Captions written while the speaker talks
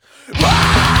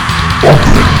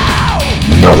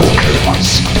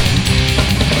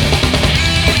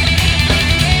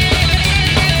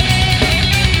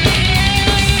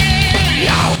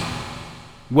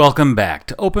Welcome back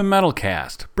to Open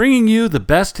Metalcast, bringing you the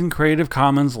best in Creative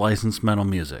Commons licensed metal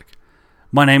music.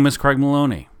 My name is Craig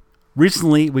Maloney.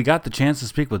 Recently, we got the chance to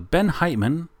speak with Ben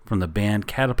Heitman from the band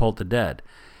Catapult the Dead.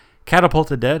 Catapult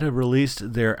the Dead have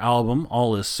released their album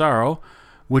All Is Sorrow,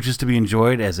 which is to be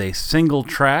enjoyed as a single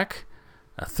track,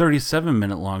 a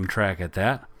 37-minute long track at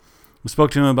that. We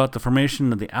spoke to him about the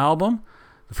formation of the album,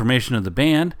 the formation of the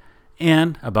band,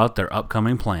 and about their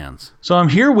upcoming plans. So I'm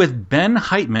here with Ben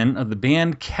Heitman of the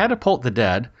band Catapult the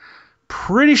Dead.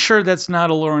 Pretty sure that's not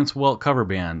a Lawrence Welk cover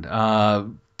band.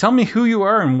 Tell me who you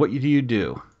are and what do you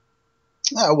do.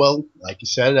 Well, like you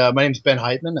said, my name's Ben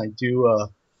Heitman. I do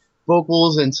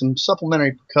vocals and some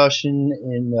supplementary percussion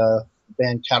in the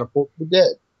band Catapult the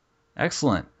Dead.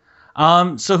 Excellent.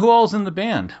 So who all's in the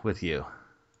band with you?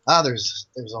 There's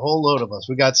a whole load of us.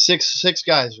 We got six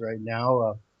guys right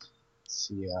now. Let's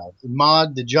see,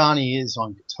 Imad Dajani is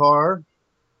on guitar.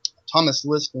 Thomas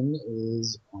Liston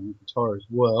is on guitar as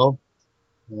well.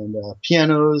 And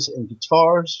pianos and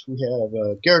guitars, we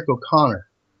have Garrick O'Connor.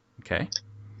 Okay.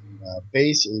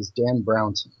 Bass is Dan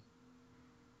Brownson.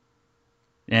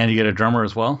 And you get a drummer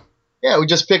as well? Yeah, we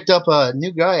just picked up a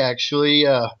new guy, actually.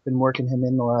 Been working him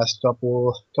in the last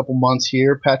couple months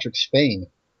here, Patrick Spain.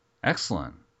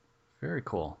 Excellent. Very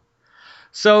cool.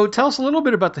 So tell us a little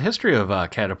bit about the history of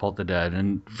Catapult the Dead.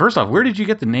 And first off, where did you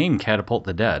get the name Catapult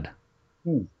the Dead?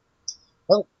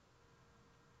 Well,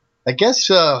 I guess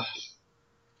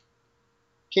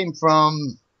came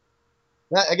from...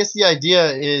 I guess the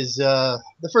idea is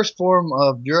the first form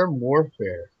of germ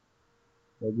warfare.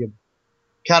 You're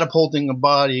catapulting a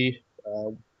body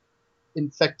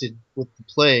infected with the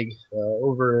plague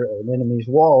over an enemy's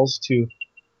walls to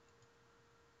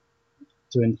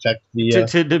infect the...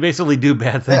 To basically do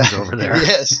bad things over there.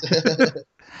 Yes.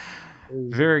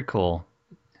 Very cool.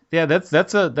 Yeah,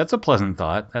 that's a pleasant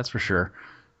thought, that's for sure.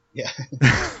 Yeah.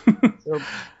 So,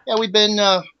 yeah, we've been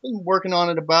working on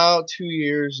it about 2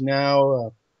 years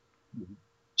now,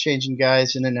 changing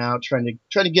guys in and out, trying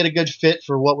to get a good fit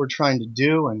for what we're trying to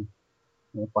do, and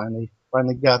finally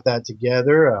got that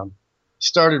together.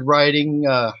 Started writing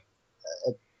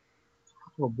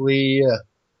probably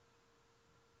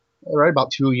right about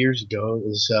 2 years ago. It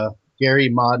was Gary,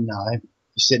 Maude, and I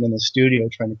just sitting in the studio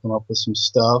trying to come up with some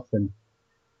stuff, and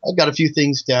I got a few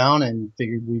things down and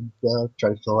figured we'd try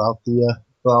to fill out the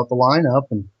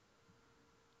lineup, and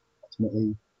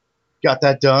ultimately got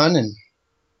that done and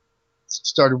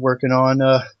started working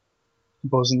on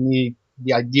composing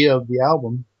the idea of the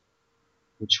album,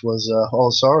 which was All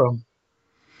Sorrow.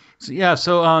 So, yeah,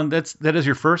 so that is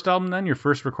your first album then, your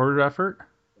first recorded effort?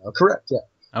 Correct, yeah.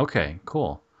 Okay,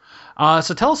 cool.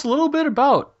 So tell us a little bit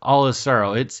about All Is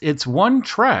Sorrow. It's one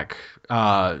track,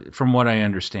 from what I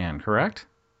understand, correct?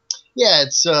 Yeah,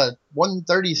 it's a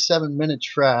 137-minute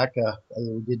track.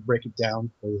 We did break it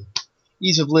down for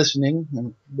ease of listening,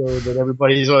 and know that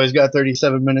everybody's always got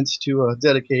 37 minutes to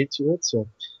dedicate to it. So,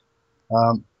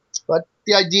 but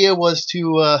the idea was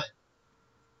to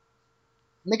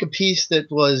make a piece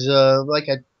that was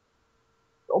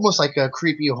almost like a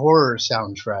creepy horror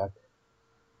soundtrack.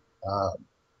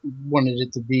 Wanted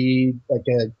it to be like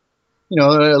a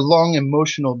long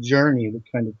emotional journey that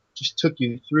kind of just took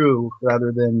you through,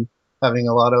 rather than having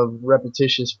a lot of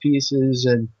repetitious pieces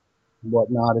and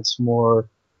whatnot. It's more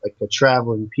like a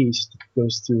traveling piece that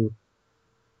goes through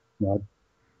a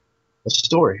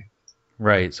story.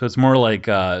 Right. So it's more like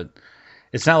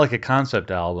it's not like a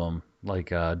concept album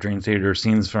like Dream Theater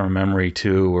Scenes from a Memory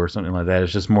 2 or something like that.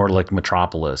 It's just more like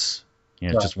Metropolis.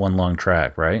 Right. Just one long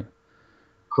track, right?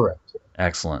 Correct.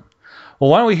 Excellent. Well,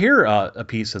 why don't we hear a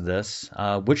piece of this?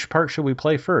 Which part should we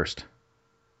play first?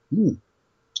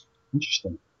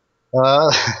 Interesting.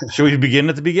 Should we begin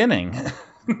at the beginning?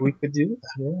 We could do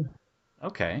that, yeah.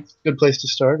 Okay. Good place to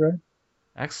start, right?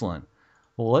 Excellent.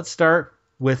 Well, let's start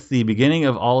with the beginning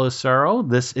of All Is Sorrow.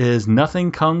 This is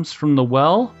Nothing Comes from the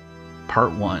Well,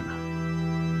 Part 1.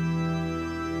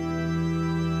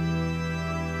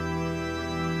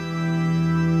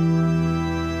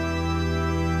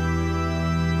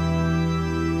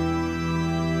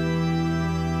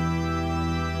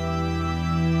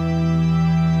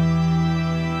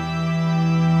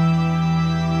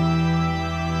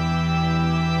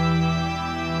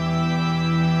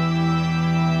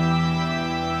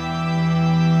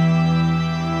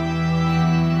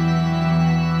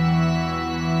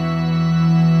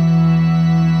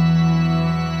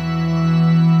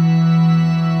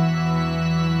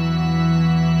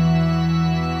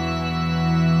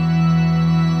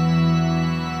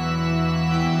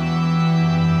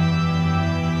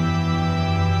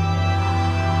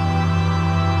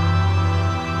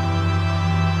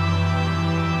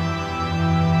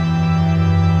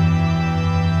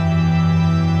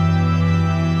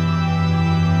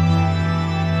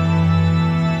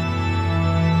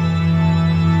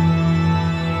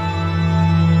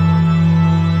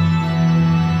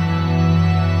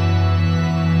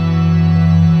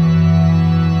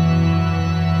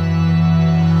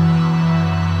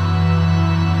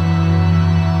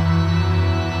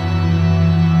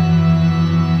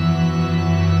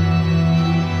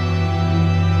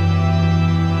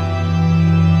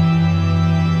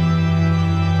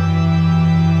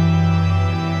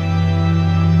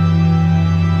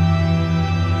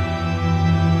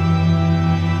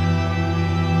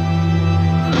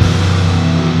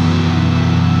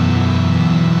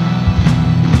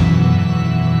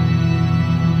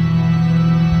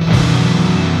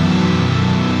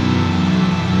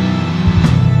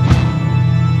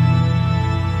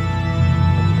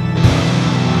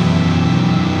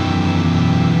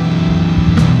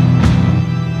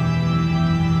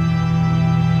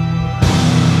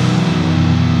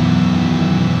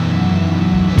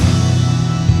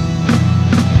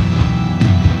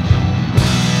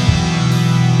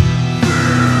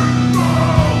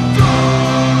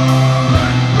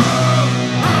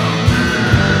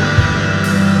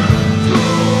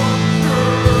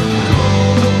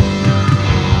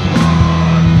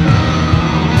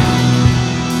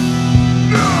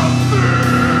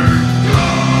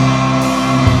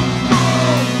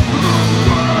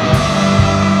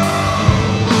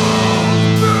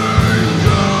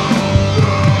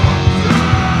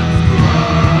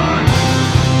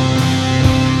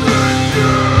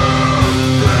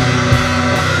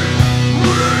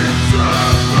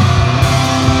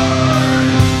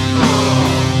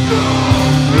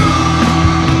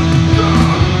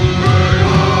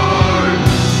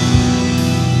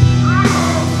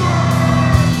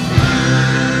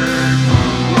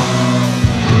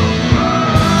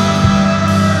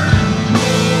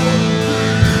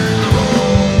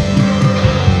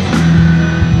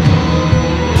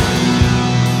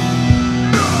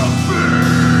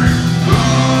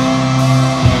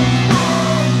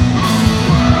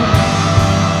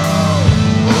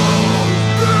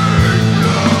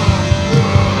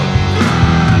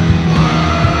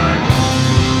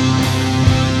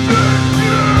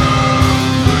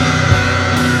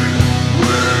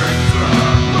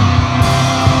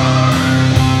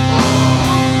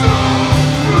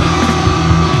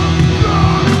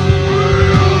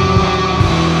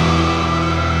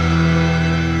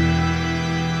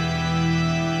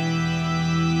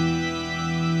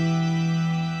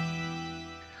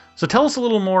 So tell us a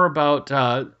little more about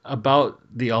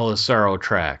the Olisaro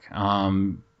track.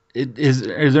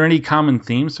 Is there any common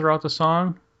themes throughout the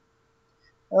song?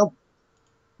 Well,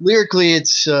 lyrically,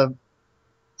 it's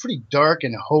pretty dark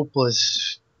and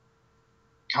hopeless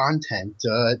content.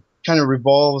 It kind of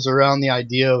revolves around the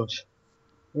idea of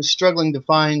struggling to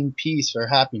find peace or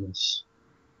happiness,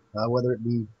 whether it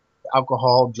be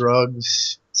alcohol,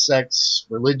 drugs, sex,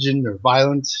 religion, or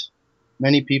violence.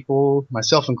 Many people,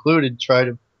 myself included, try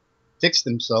to fix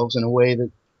themselves in a way that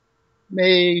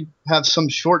may have some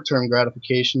short-term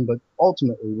gratification, but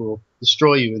ultimately will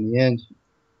destroy you in the end.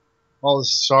 All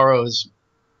this sorrow is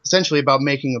essentially about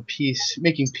making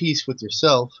peace with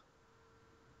yourself,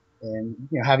 and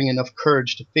having enough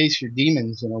courage to face your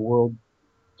demons in a world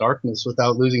of darkness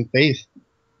without losing faith.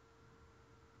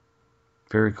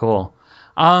 Very cool.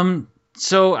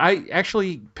 So I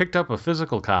actually picked up a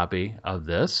physical copy of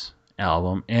this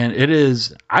album, and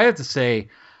I have to say,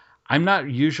 I'm not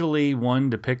usually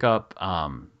one to pick up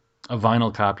a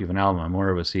vinyl copy of an album. I'm more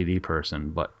of a CD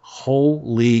person, but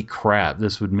holy crap,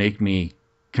 this would make me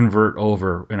convert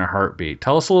over in a heartbeat.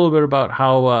 Tell us a little bit about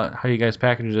how you guys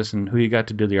packaged this and who you got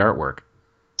to do the artwork.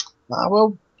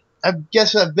 Well, I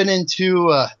guess I've been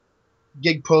into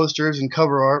gig posters and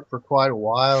cover art for quite a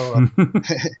while.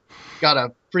 Got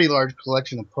a pretty large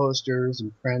collection of posters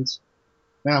and prints.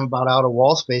 Man, I'm about out of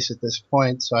wall space at this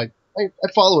point, so I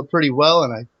follow it pretty well,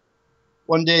 and I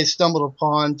one day stumbled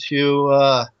upon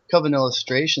Coven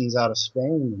Illustrations out of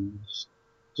Spain, and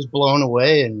just blown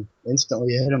away and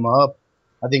instantly hit him up.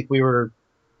 I think we were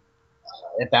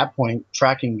at that point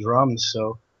tracking drums,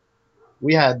 so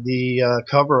we had the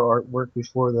cover artwork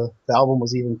before the album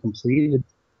was even completed.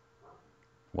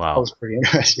 Wow. That was pretty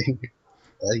interesting.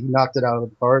 He knocked it out of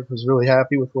the park, was really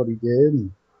happy with what he did.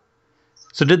 And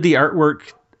so did the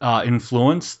artwork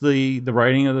influence the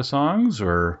writing of the songs,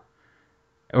 or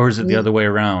is it the other way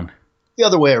around? The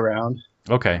other way around.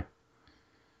 Okay.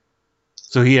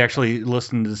 So he actually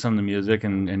listened to some of the music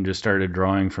and just started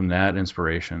drawing from that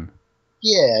inspiration.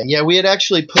 Yeah. We had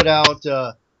actually put out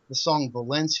the song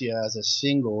Valencia as a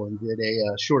single and did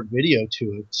a short video to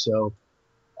it. So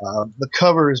the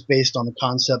cover is based on the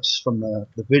concepts from the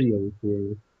video we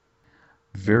created.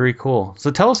 Very cool.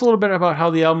 So tell us a little bit about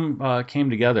how the album came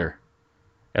together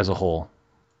as a whole.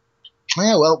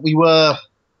 Yeah, well,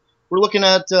 we're looking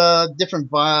at different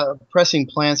pressing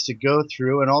plants to go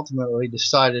through, and ultimately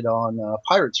decided on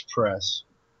Pirates Press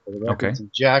for the records and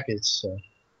jackets.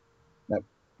 That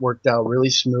worked out really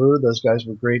smooth. Those guys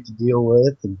were great to deal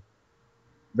with and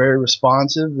very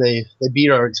responsive. They beat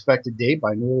our expected date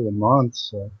by nearly a month.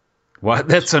 So what?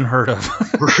 That's unheard of.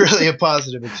 Really a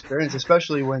positive experience,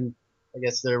 especially when I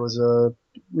guess there was a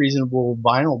reasonable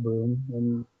vinyl boom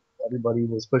and everybody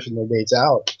was pushing their dates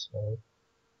out. So.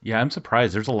 Yeah, I'm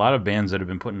surprised. There's a lot of bands that have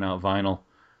been putting out vinyl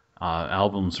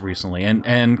albums recently, and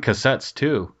cassettes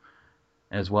too,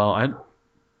 as well.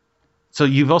 So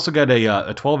you've also got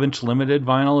a 12-inch limited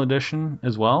vinyl edition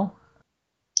as well?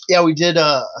 Yeah, we did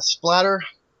a splatter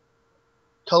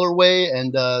colorway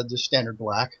and just standard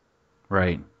black.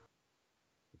 Right.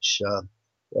 Which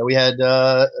we had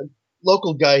a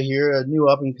local guy here, a new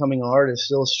up-and-coming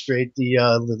artist, illustrate the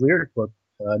lyric book,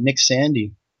 Nick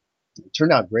Sandy. It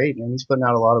turned out great, man. He's putting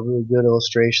out a lot of really good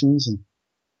illustrations, and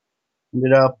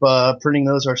ended up printing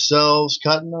those ourselves,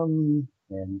 cutting them,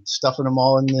 and stuffing them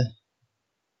all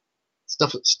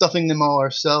stuffing them all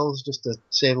ourselves just to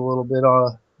save a little bit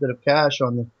of cash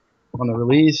on the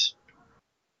release.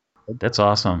 That's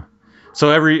awesome. So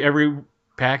every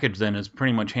package then is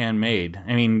pretty much handmade.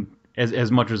 I mean,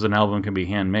 as much as an album can be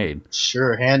handmade.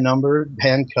 Sure, hand numbered,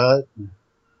 hand cut,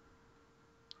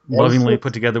 lovingly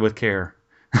put together with care.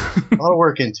 A lot of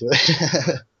work into it.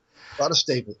 A lot of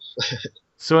staples.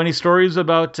 So any stories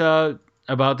about the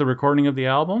recording of the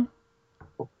album?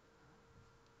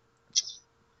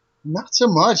 Not so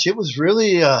much. It was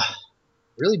really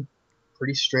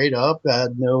pretty straight up. I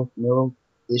had no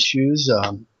issues.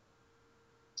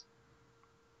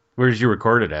 Where did you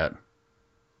record it at?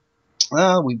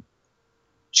 We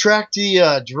tracked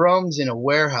the drums in a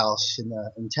warehouse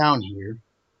in town here.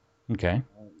 Okay.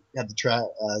 Had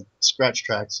the scratch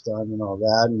tracks done and all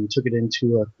that, and took it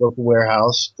into a local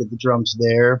warehouse, did the drums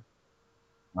there.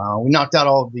 We knocked out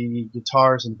all of the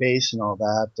guitars and bass and all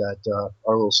that at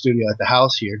our little studio at the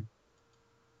house here.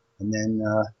 And then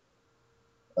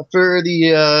for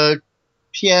the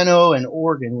piano and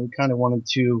organ, we kind of wanted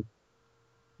to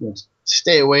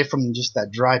stay away from just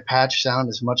that dry patch sound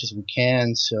as much as we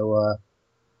can. So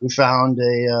we found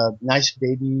a nice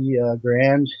baby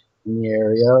Grand in the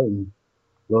area and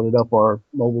loaded up our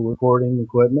mobile recording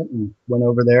equipment and went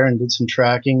over there and did some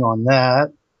tracking on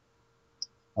that.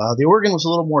 The organ was a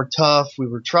little more tough. We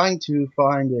were trying to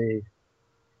find a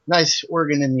nice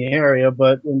organ in the area,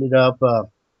 but ended up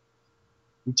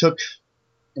we took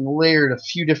and layered a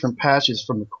few different patches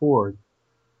from the cord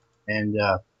and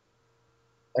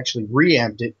actually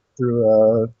reamped it through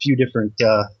a few different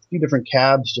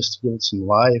cabs just to give it some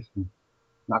life and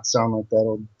not sound like that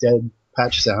old dead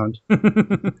patch sound.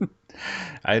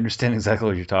 I understand exactly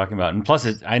what you're talking about, and plus,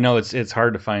 I know it's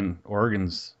hard to find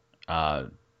organs.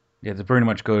 You have to pretty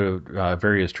much go to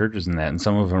various churches in that, and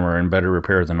some of them are in better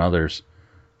repair than others,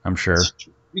 I'm sure.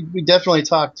 We definitely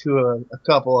talked to a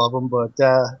couple of them, but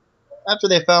after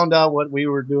they found out what we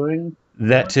were doing,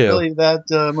 that too, really that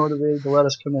motivated to let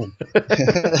us come in.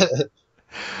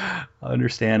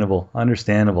 Understandable.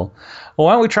 Well,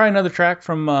 why don't we try another track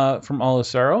from All Is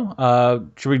Sorrow?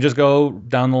 Should we just go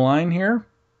down the line here?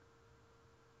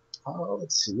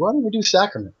 Let's see. Why don't we do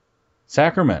Sacrament?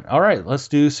 Sacrament. All right, let's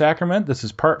do Sacrament. This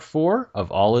is part 4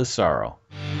 of All Is Sorrow.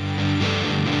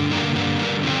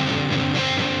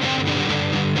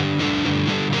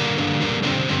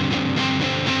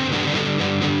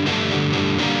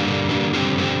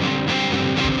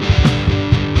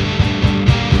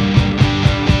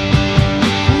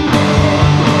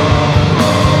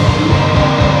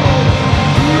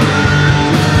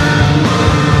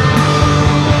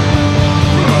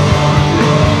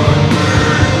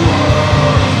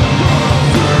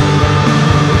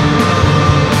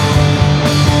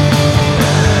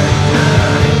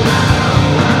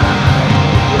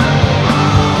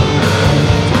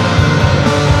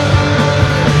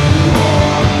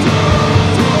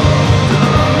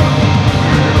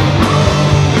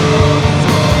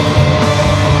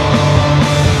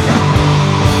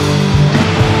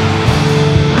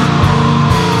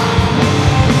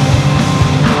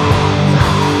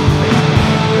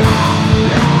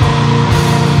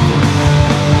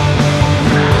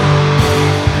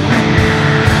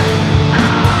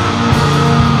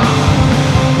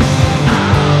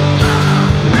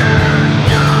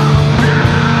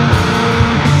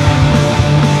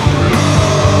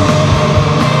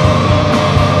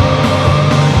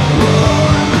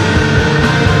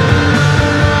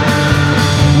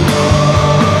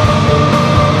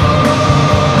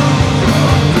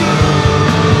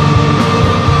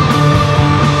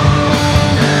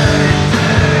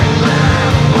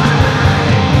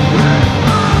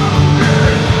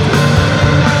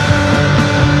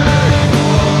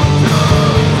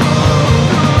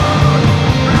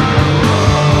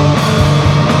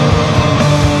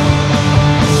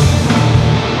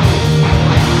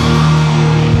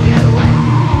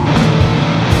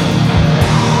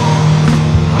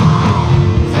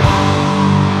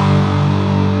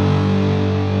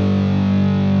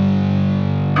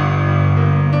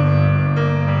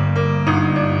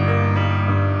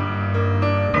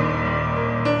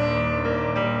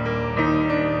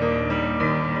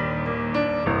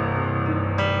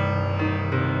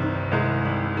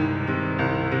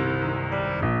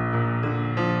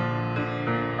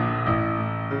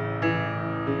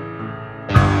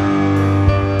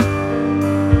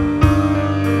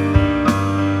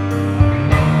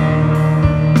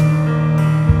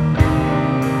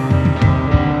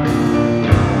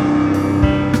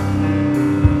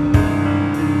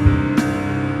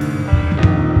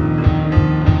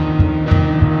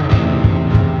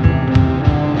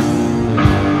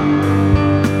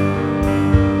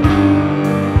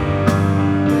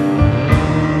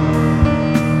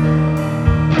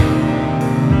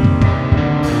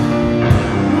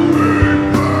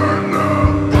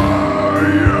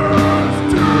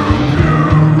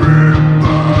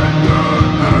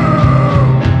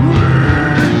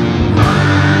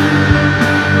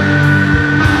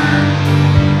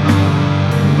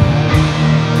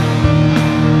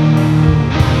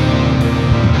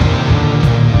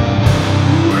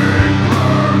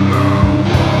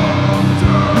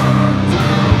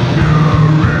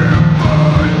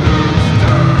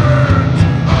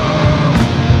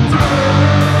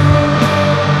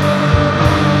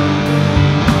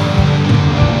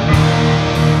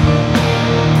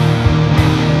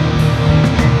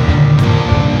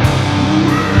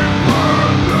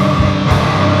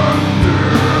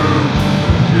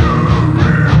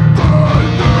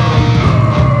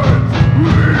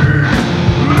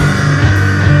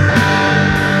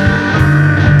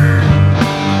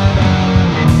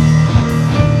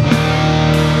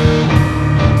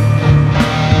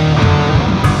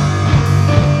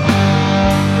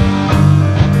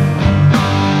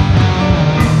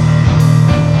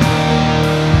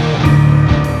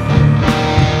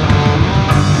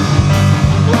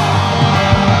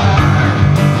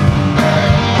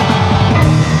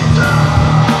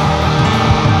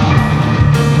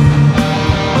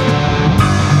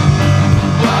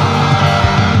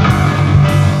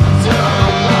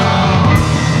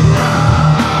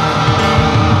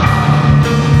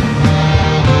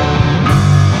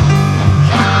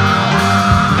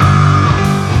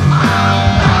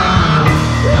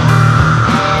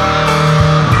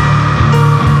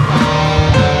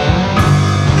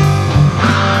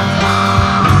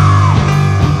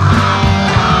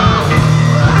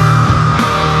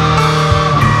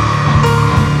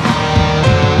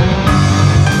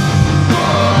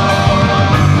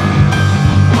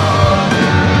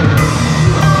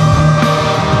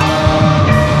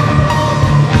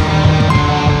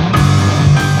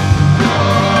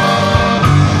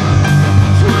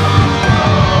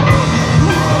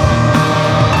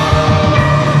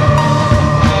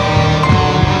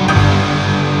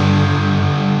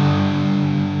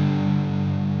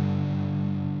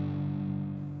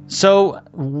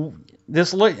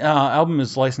 This album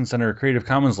is licensed under a Creative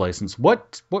Commons license.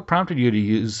 What prompted you to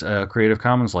use a Creative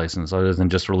Commons license other than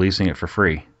just releasing it for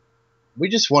free? We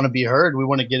just want to be heard. We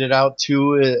want to get it out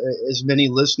to as many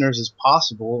listeners as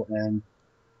possible, and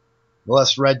the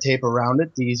less red tape around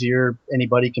it, the easier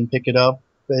anybody can pick it up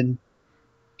and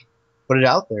put it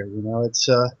out there.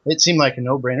 It seemed like a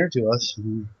no-brainer to us.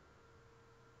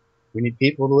 We need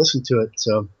people to listen to it.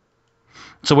 So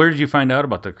where did you find out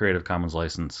about the Creative Commons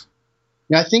license?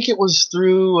 I think it was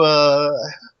through.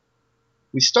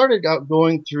 We started out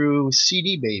going through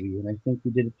CD Baby, and I think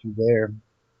we did it through there.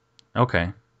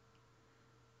 Okay.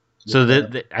 So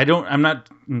I'm not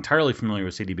entirely familiar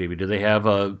with CD Baby. Do they have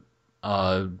a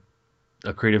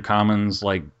Creative Commons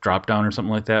like drop down or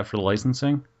something like that for the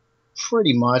licensing?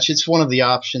 Pretty much, it's one of the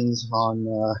options on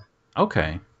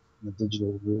the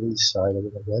digital release side of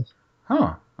it, I guess.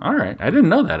 Huh. All right. I didn't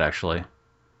know that actually,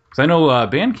 because I know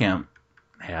Bandcamp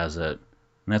has it,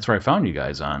 and that's where I found you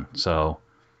guys on. So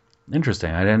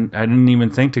interesting. I didn't even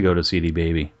think to go to CD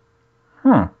Baby.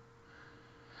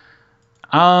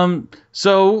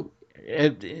 So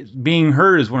being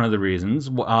heard is one of the reasons.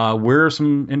 Where are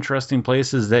some interesting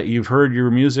places that you've heard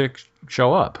your music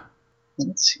show up?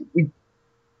 Let's see.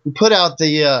 We put out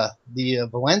the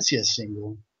Valencia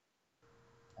single,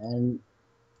 and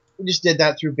we just did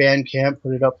that through Bandcamp,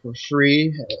 put it up for free,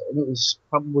 and it was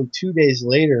probably 2 days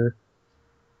later,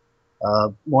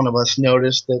 one of us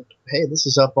noticed that, hey, this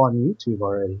is up on YouTube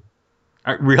already.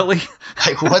 Really?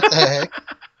 Like, what the heck?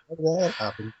 How did that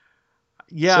happen?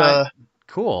 Yeah,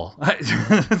 cool.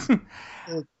 The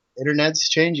internet's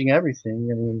changing everything.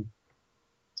 I mean,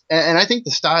 and I think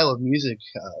the style of music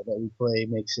that we play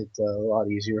makes it a lot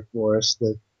easier for us.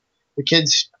 The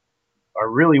kids are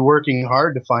really working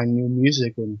hard to find new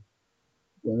music, and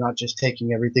they're not just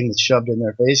taking everything that's shoved in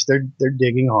their face. They're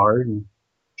digging hard and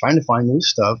trying to find new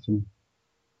stuff. And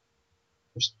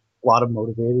there's a lot of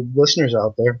motivated listeners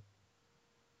out there.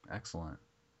 Excellent.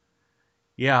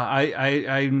 Yeah,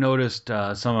 I noticed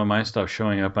some of my stuff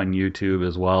showing up on YouTube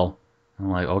as well. I'm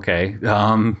like, okay,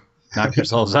 knock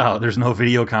yourselves out. There's no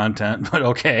video content, but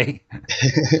okay.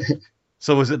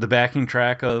 So was it the backing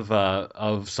track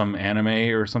of some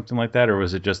anime or something like that, or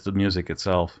was it just the music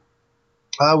itself?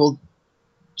 Well,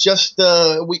 just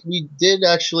we did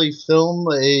actually film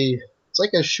it's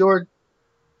like a short,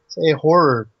 say,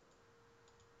 horror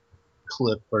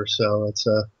clip or so. It's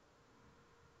a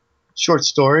short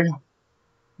story.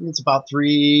 It's about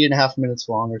 3.5 minutes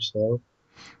long or so.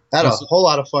 Had a whole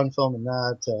lot of fun filming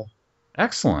that.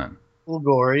 Excellent. A little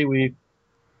gory. We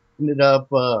ended up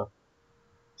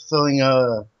filling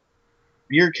a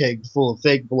beer keg full of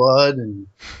fake blood and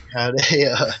had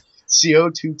a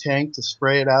CO2 tank to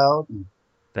spray it out. And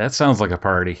that sounds like a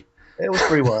party. It was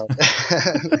pretty wild.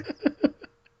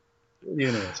 Really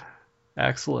interesting.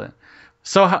 Excellent.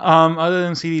 So, other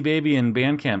than CD Baby and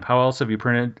Bandcamp, how else have you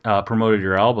promoted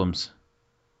your albums?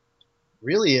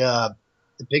 Really, the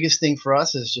biggest thing for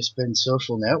us has just been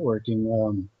social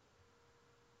networking.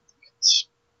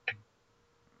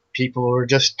 People are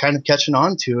just kind of catching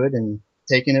on to it and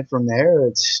taking it from there.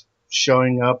 It's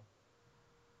showing up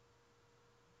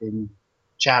in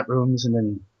chat rooms and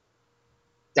then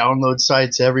download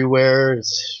sites everywhere.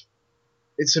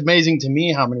 It's amazing to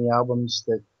me how many albums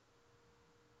that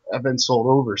have been sold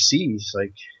overseas,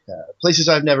 like places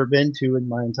I've never been to in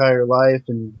my entire life,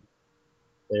 and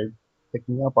they're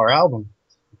picking up our album.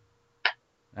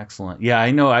 Excellent. Yeah,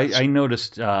 I know. I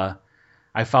noticed.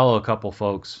 I follow a couple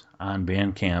folks on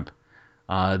Bandcamp.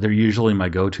 They're usually my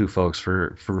go-to folks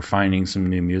for finding some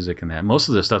new music and that. Most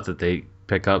of the stuff that they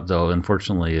pick up, though,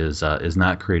 unfortunately, is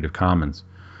not Creative Commons.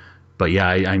 But yeah,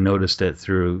 I noticed it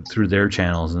through their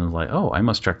channels and was like, oh, I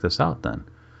must check this out then.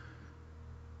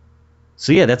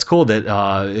 So yeah, that's cool that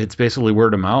it's basically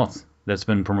word of mouth that's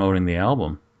been promoting the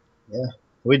album. Yeah,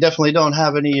 we definitely don't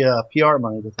have any PR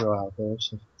money to throw out there.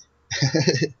 So.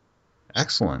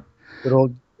 Excellent. Good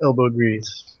old elbow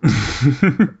grease.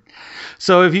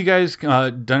 So have you guys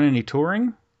done any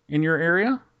touring in your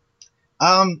area?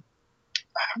 I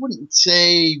wouldn't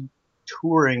say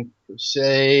touring per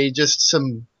se, just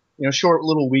some short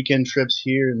little weekend trips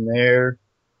here and there.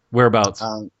 Whereabouts?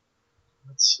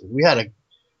 Let's see. We had a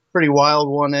pretty wild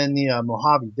one in the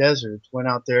Mojave Desert. Went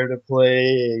out there to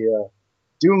play a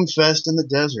Doom Fest in the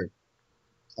desert.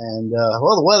 And,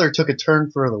 the weather took a turn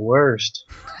for the worst.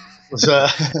 It was,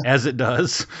 as it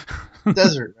does.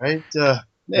 Desert, right? It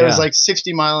was like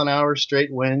 60-mile-an-hour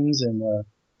straight winds and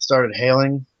started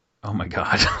hailing. Oh, my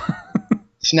God.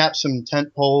 Snapped some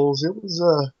tent poles. It was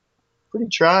pretty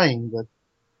trying, but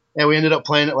yeah, we ended up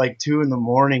playing at like 2 in the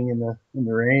morning in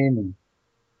the rain, and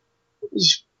it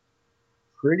was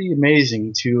pretty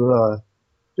amazing to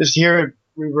just hear it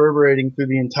reverberating through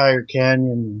the entire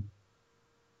canyon.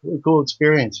 Really cool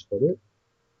experience. But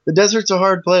the desert's a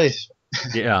hard place.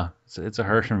 Yeah, it's a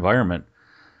harsh environment.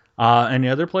 Any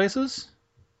other places?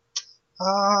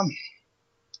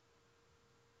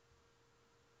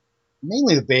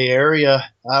 Mainly the Bay Area.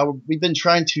 We've been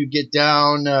trying to get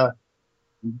down,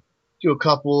 do a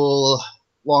couple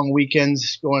long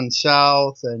weekends going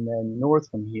south and then north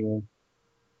from here.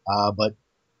 But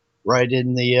right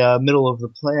in the middle of the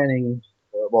planning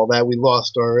of all that, we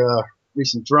lost our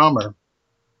recent drummer.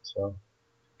 So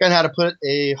kind of had to put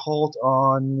a halt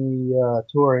on the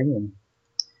touring and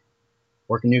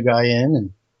work a new guy in.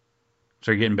 And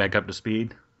so you're getting back up to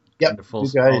speed? Yep, full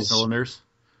cylinders?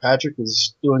 Patrick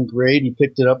is doing great. He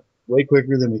picked it up way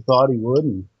quicker than we thought he would.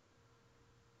 And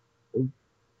we're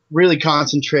really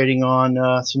concentrating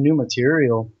on some new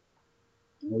material.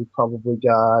 We probably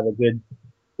got a good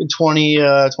 20,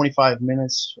 25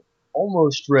 minutes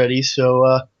almost ready.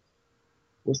 So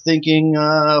we're thinking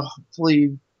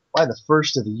hopefully by the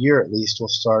first of the year at least we'll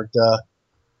start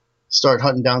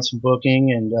hunting down some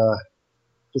booking and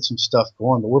get some stuff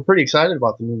going. But we're pretty excited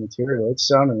about the new material. It's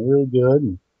sounding really good.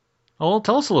 And, well,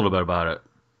 tell us a little bit about it,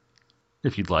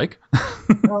 if you'd like.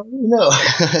 Yeah,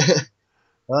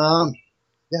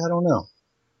 I don't know.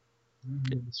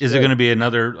 Is it going to be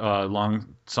another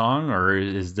long song, or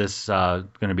is this going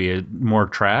to be more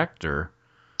tracked, or?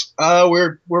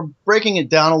 We're breaking it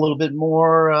down a little bit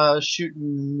more,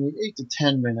 shooting the 8 to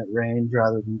 10 minute range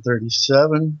rather than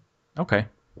 37. Okay.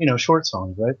 Short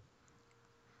songs, right?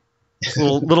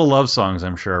 little love songs,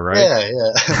 I'm sure, right?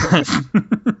 Yeah.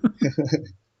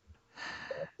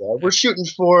 We're shooting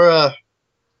for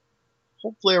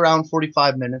hopefully around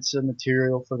 45 minutes of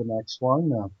material for the next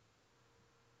one,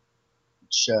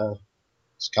 which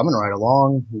is coming right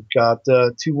along. We've got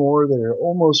 2 more that are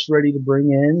almost ready to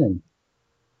bring in, and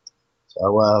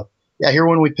so here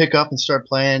when we pick up and start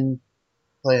playing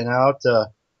out,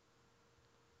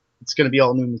 it's going to be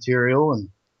all new material and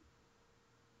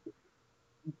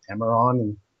hammer on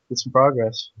and get some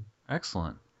progress.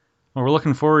 Excellent. Well, we're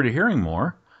looking forward to hearing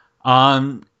more.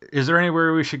 Is there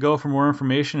anywhere we should go for more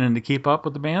information and to keep up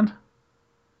with the band?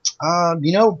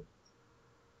 Probably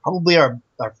our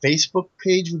Facebook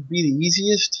page would be the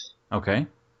easiest. Okay.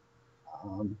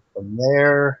 From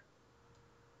there,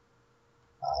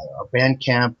 our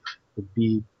Bandcamp would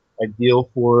be ideal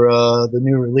for the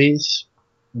new release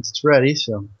once it's ready.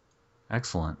 So.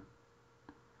 Excellent.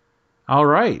 All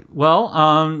right. Well,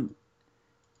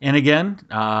 and again,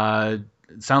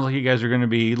 it sounds like you guys are going to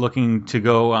be looking to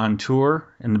go on tour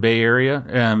in the Bay Area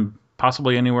and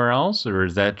possibly anywhere else, or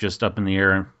is that just up in the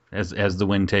air as the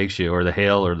wind takes you, or the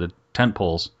hail, or the tent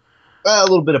poles? A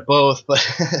little bit of both, but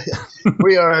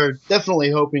we are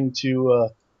definitely hoping to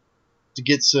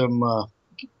get some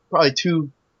probably 2-3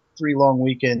 long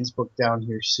weekends booked down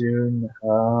here soon.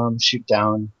 Shoot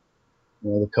down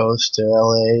the coast to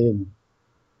LA and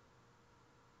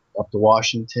up to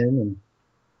Washington, and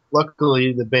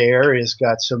luckily the Bay Area's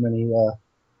got so many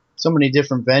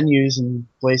different venues and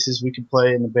places we could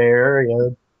play in the Bay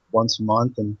Area once a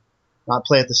month and not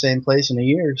play at the same place in a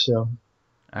year. So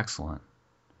excellent.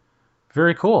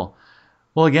 Very cool.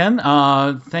 Well, again,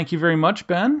 thank you very much,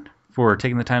 Ben, for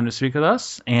taking the time to speak with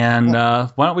us. And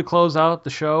why don't we close out the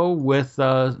show with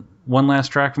one last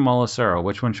track from All Is Sorrow?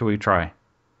 Which one should we try?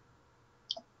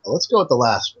 Let's go with the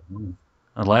last one.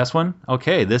 The last one?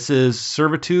 Okay, this is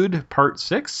Servitude Part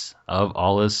 6 of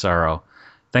All Is Sorrow.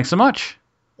 Thanks so much.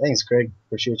 Thanks, Craig.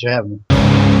 Appreciate you having me.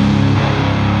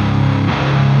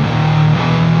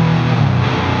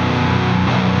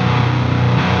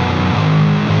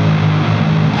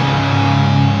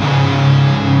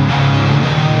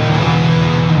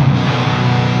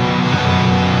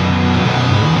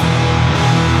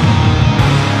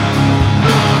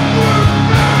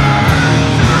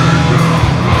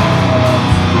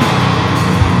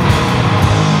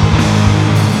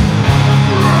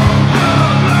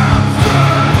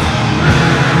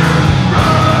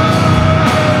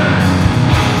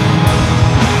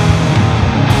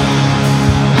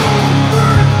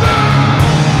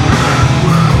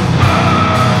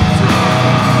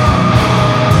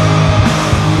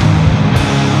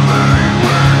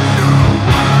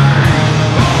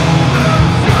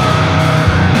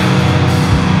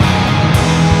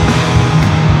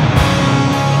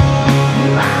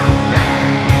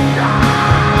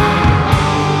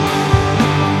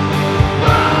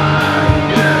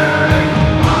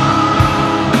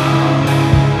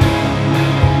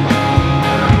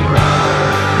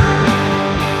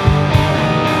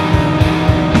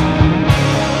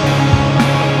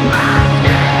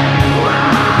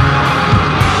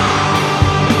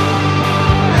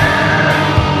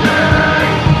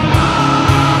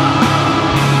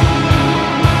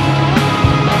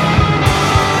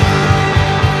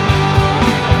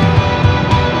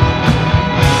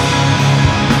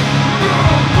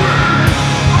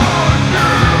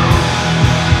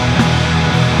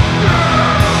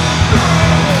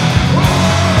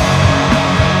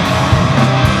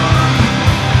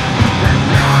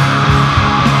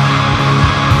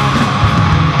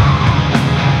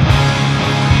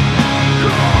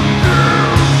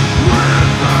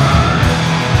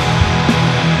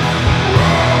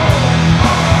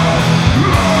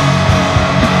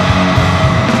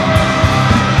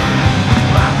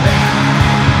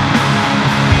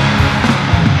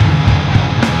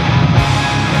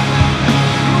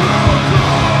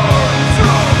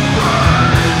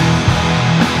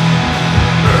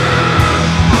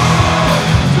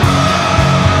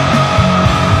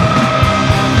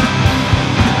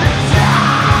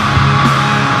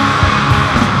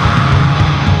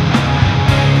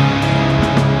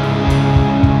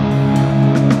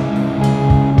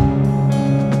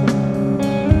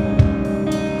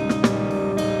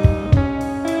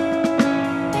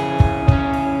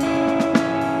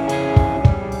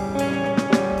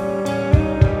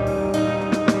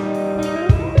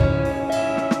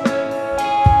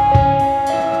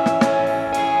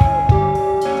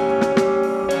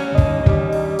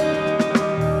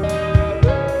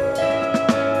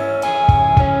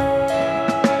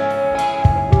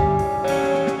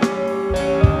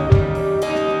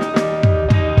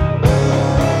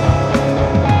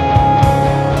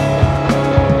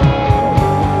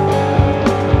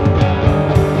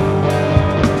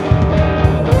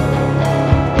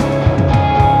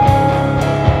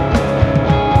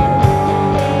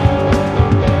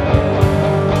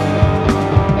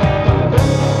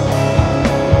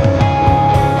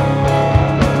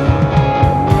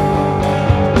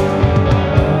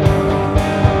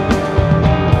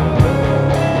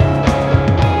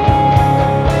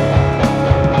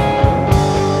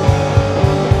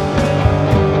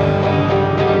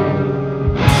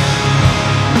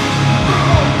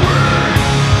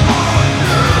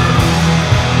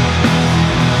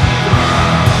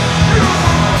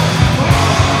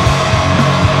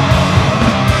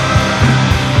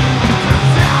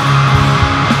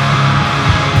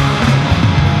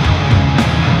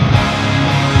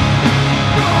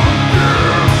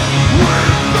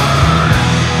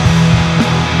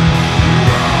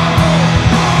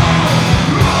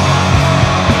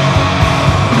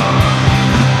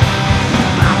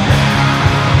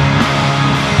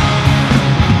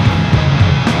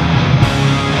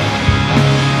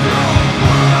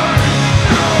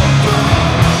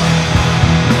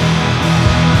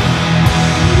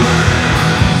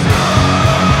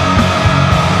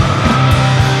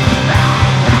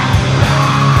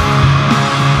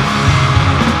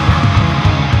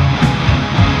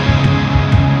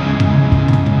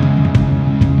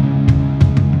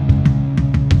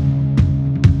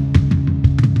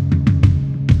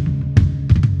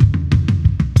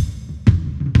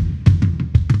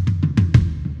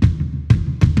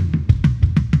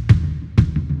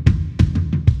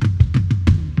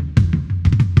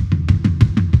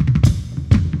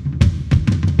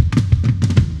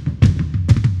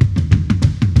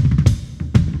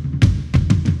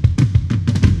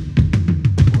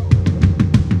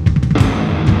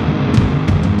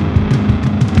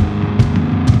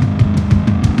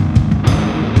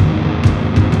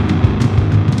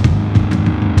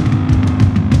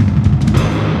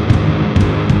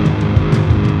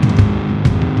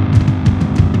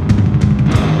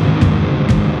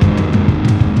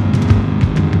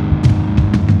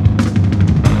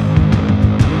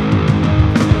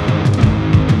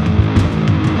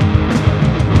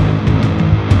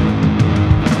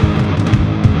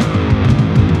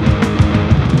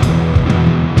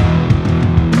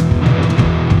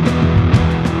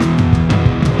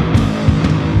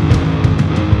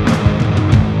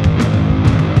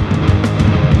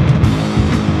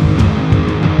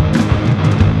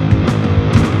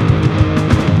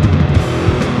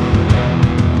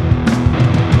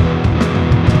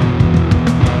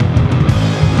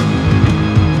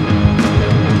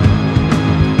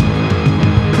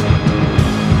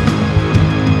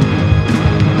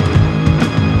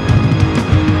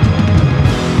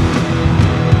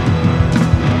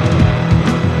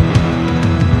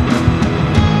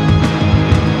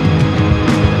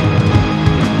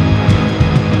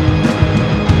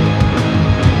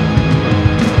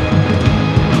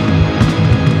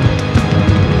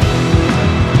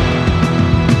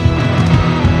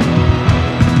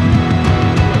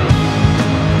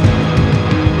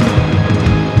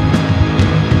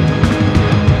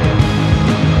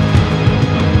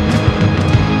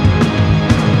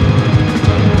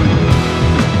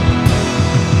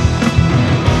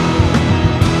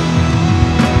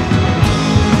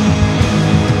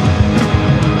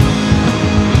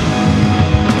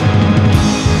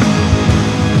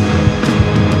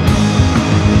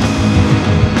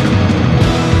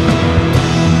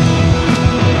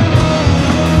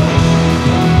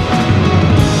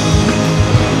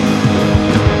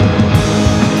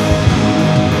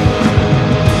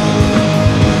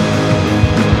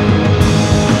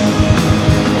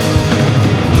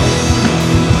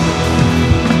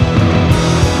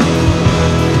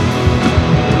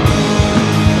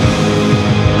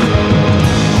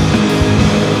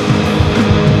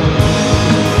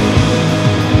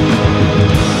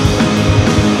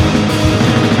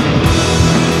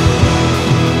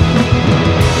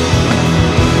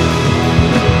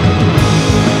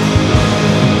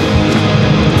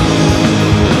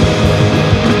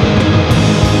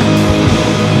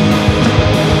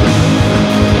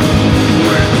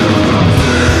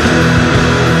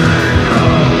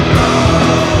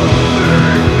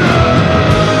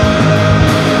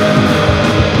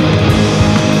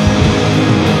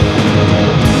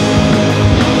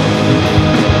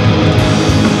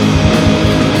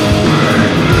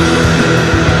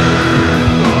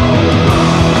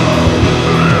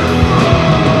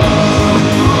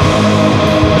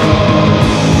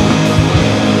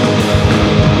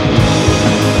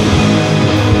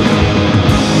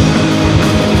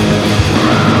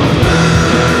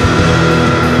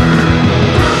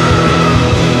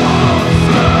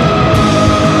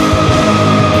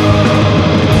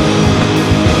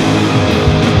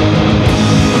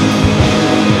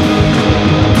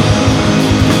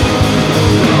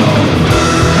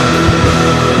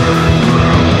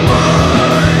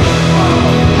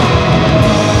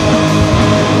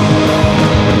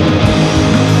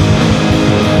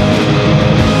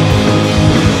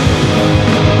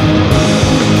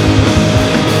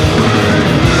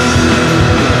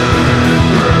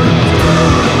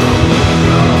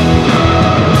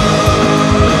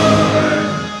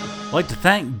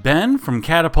 thank Ben from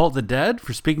Catapult the Dead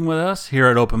for speaking with us here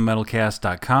at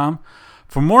openmetalcast.com.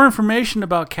 For more information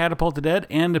about Catapult the Dead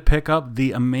and to pick up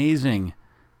the amazing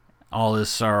All Is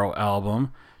Sorrow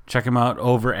album, check them out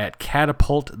over at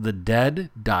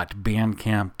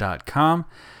catapultthedead.bandcamp.com.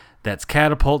 That's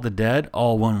Catapult the Dead,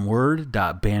 all one word,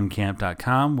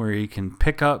 .bandcamp.com, where you can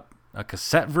pick up a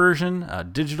cassette version, a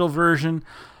digital version,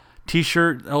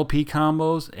 T-shirt, LP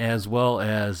combos, as well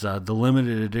as the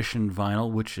limited edition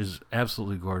vinyl, which is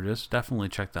absolutely gorgeous. Definitely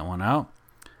check that one out.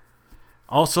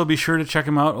 Also, be sure to check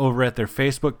them out over at their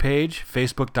Facebook page,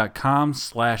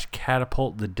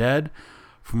 facebook.com/catapultthedead,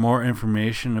 for more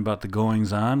information about the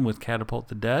goings-on with Catapult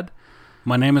the Dead.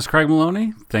 My name is Craig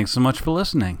Maloney. Thanks so much for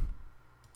listening.